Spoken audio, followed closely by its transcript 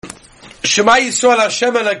Shema Yisroel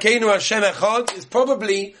Hashem Elokeinu Hashem Echad is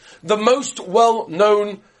probably the most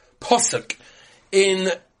well-known pasuk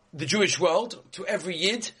in the Jewish world to every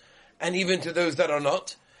Yid and even to those that are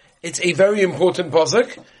not. It's a very important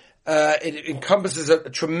pasuk. It encompasses a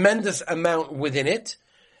tremendous amount within it.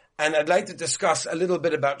 And I'd like to discuss a little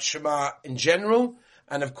bit about Shema in general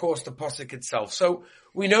and of course the pasuk itself. So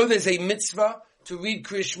we know there's a mitzvah to read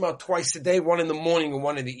Kriya Shema twice a day, one in the morning and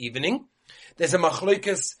one in the evening. There's a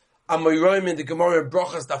machlokes Amoraim in the Gemara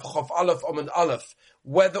Brachas Daf Chof Aleph Amud Aleph,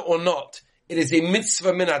 whether or not it is a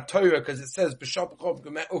mitzvah min Torah because it says b'shap chov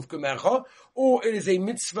ufgemercha, or it is a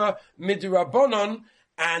mitzvah midrabanan,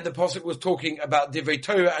 and the pasuk was talking about divrei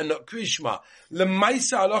Torah and not Kriya Shema.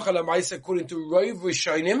 Lemaisa alocha lemaisa, according to Rov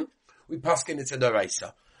Rishonim, we paskin it's a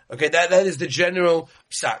daraisa. Okay, that is the general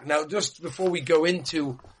psak. Now, just before we go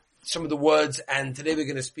into some of the words, and today we're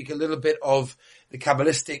going to speak a little bit of the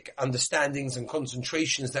Kabbalistic understandings and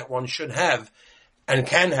concentrations that one should have and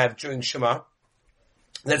can have during Shema.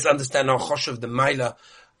 Let's understand how choshev the Maila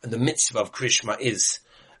and the mitzvah of Kriya Shema is.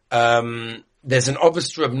 There's an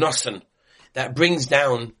Ovestra of Nosson that brings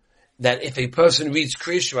down that if a person reads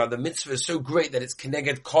Kriya Shema, the mitzvah is so great that it's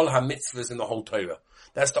keneged kol ha-mitzvahs in the whole Torah.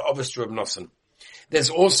 That's the Ovestra of Nosson.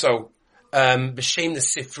 There's also b'shem the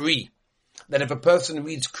Sifri, that if a person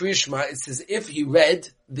reads Kriya Shema, it's as if he read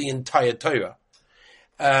the entire Torah.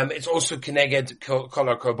 It's also keneged kol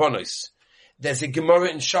ha-korbanos. There's a Gemara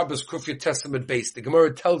in Shabbos Kufya Testament base. The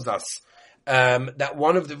Gemara tells us that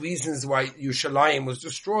one of the reasons why Yerushalayim was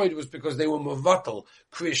destroyed was because they were mevatel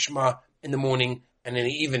Kriya Shema in the morning and in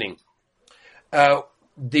the evening.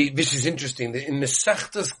 This is interesting. In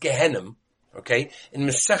Mesechtas Gehenim, okay, in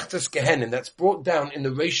Mesechtas Gehenim, that's brought down in the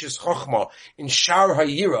Reishis Chochmah in Shar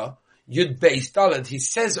Hayira Yud Beis Daled, he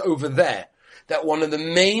says over there that one of the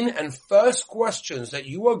main and first questions that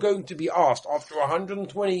you are going to be asked after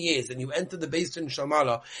 120 years and you enter the Beis Din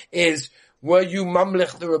Shalmala is, were you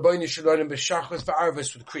mamlech the Rabbeinu Shalom b'shachos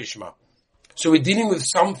v'arvos with Kriya Shema? So we're dealing with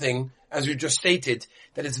something, as we just stated,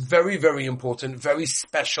 that is very, very important, very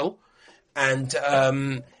special, and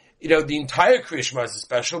the entire Kriya Shema is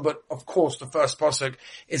special, but of course the first pasuk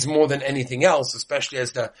is more than anything else, especially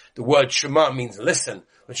as the word Shema means listen,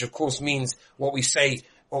 which of course means what we said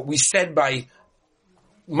by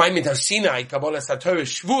Maimid HaSinai, Kabbalah Satorah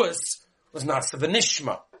Shvuas, was Nasa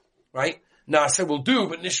v'Nishma, right? Nasa will do,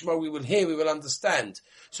 but Nishma we will hear, we will understand.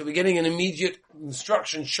 So we're getting an immediate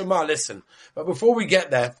instruction, Shema, listen. But before we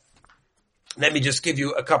get there, let me just give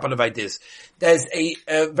you a couple of ideas. There's a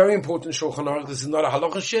very important Shulchan Aruch. This is not a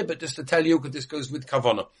halacha shir, but just to tell you, because this goes with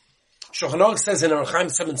Kavanah. Shulchan Aruch says in Arachaim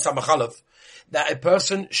 7 Samach Aleph that a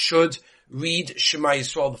person should read Shema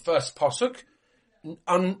Yisroel, the first pasuk,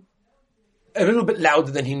 a little bit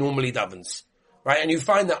louder than he normally davens. Right? And you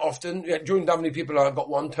find that often, during davening people have got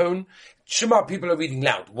one tone. Shema people are reading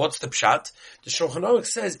loud. What's the pshat? The Shulchan Aruch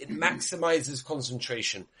says it maximizes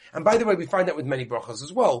concentration. And by the way, we find that with many brachas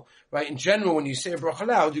as well. Right? In general, when you say a bracha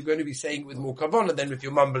loud, you're going to be saying it with more kavanah than if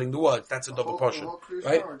you're mumbling the words. That's a double portion.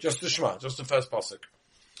 Right? Just the Shema, just the first pasuk.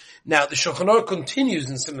 Now, the Shulchan Aruch continues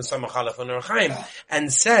in Simon Samach Aleph on Arachaim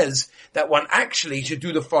and says that one actually should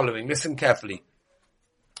do the following. Listen carefully.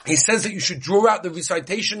 He says that you should draw out the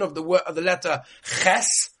recitation of the word, of the letter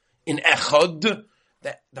ches in echod,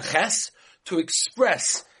 the ches, to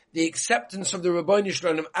express the acceptance of the Rabbeinu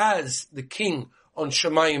Shalom as the king on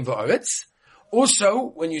Shemayim v'aretz.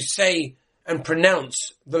 Also, when you say and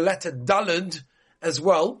pronounce the letter daled as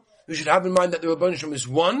well, you should have in mind that the Rabbeinu Shalom is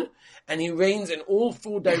one, and he reigns in all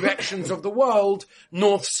four directions of the world,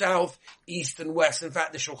 north, south, east, and west. In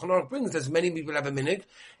fact, the Shulchan Aruch brings, as many people have a minute,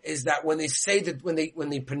 is that when they say that, when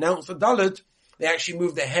they pronounce the Dalet, they actually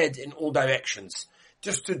move their head in all directions.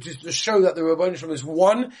 Just to show that the Rabbeinu Shalom is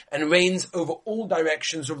one and reigns over all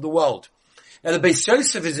directions of the world. Now the Beis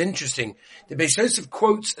Yosef is interesting. The Beis Yosef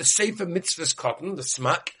quotes a Sefer Mitzvahs Cotton, the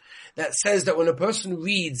Smak, that says that when a person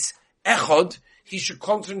reads Echod, he should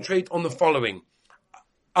concentrate on the following.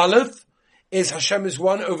 Aleph is Hashem is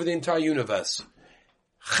one over the entire universe.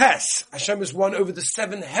 Ches, Hashem is one over the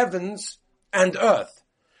 7 heavens and earth.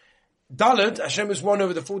 Daled, Hashem is one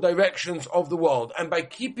over the 4 directions of the world. And by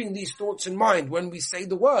keeping these thoughts in mind, when we say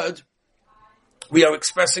the word, we are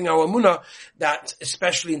expressing our emunah that,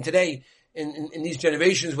 especially in today, in these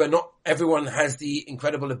generations where not everyone has the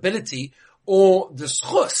incredible ability or the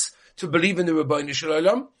schus to believe in the Rabbeinu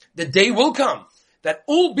Shalom, the day will come that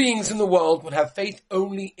all beings in the world would have faith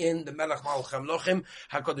only in the Melech Malach HaMelachim,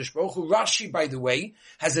 HaKadosh Baruch Hu. Rashi, by the way,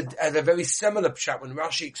 has a very similar pshat when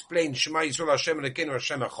Rashi explains Shema Yisroel Hashem Elokeinu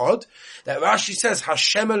Hashem Echad, that Rashi says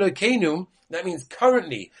Hashem Elokeinu, that means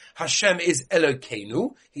currently Hashem is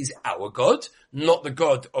Elokeinu, He's our God, not the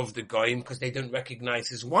God of the Goyim, because they don't recognize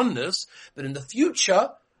His oneness, but in the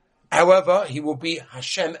future, however, He will be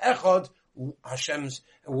Hashem Echad, Hashem's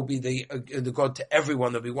will be the God to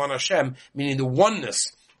everyone. There'll be one Hashem, meaning the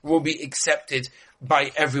oneness will be accepted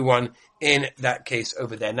by everyone in that case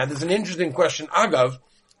over there. Now, there's an interesting question. Agav,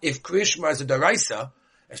 if Kriya Shema is a daraisa,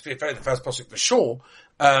 especially the first pasuk for sure,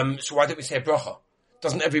 so why don't we say a bracha?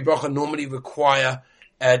 Doesn't every bracha normally require?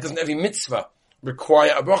 Doesn't every mitzvah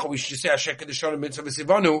require a bracha? We should just say Asher Kedeshanu Mitzvah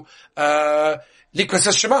V'Sivanu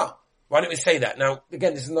Likras Shema. Why don't we say that? Now,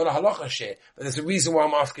 again, this is not a halacha share, but there's a reason why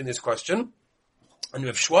I'm asking this question. And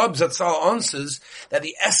Rav Schwab Zatzal answers that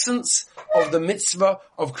the essence of the mitzvah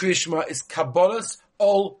of Kriya Shema is Kabbalas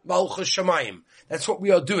Ol Malchus Shamayim. That's what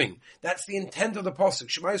we are doing. That's the intent of the pasuk.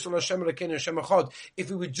 Shema Yisrael Hashem Elokeinu Hashem Echad. If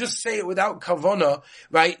we would just say it without kavana,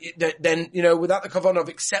 right, then, without the kavana of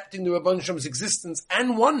accepting the Rebbeinu Shem's existence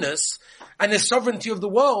and oneness and the sovereignty of the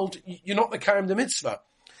world, you're not mekayem the mitzvah.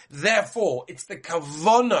 Therefore, it's the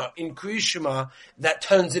kavana in Kriya Shema that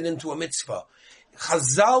turns it into a mitzvah.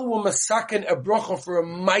 Chazal will masaken a bracha for a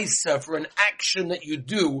maisa, for an action that you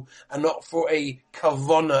do, and not for a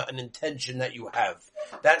kavana, an intention that you have.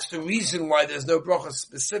 That's the reason why there's no bracha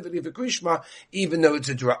specifically for Kriya Shema, even though it's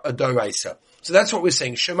a doraisa. So that's what we're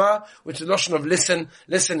saying. Shema, which is the notion of listen,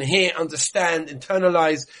 hear, understand,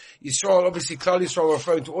 internalize. Yisroel, obviously, Klal Yisroel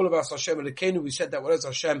referring to all of us, Hashem Elokeinu. We said that what is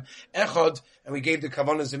Hashem Echad, and we gave the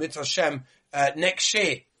kavanas of Mitzvah Hashem. Next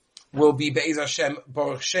year will be Be'ez Hashem,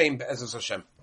 Baruch Shem, Be'ez Hashem.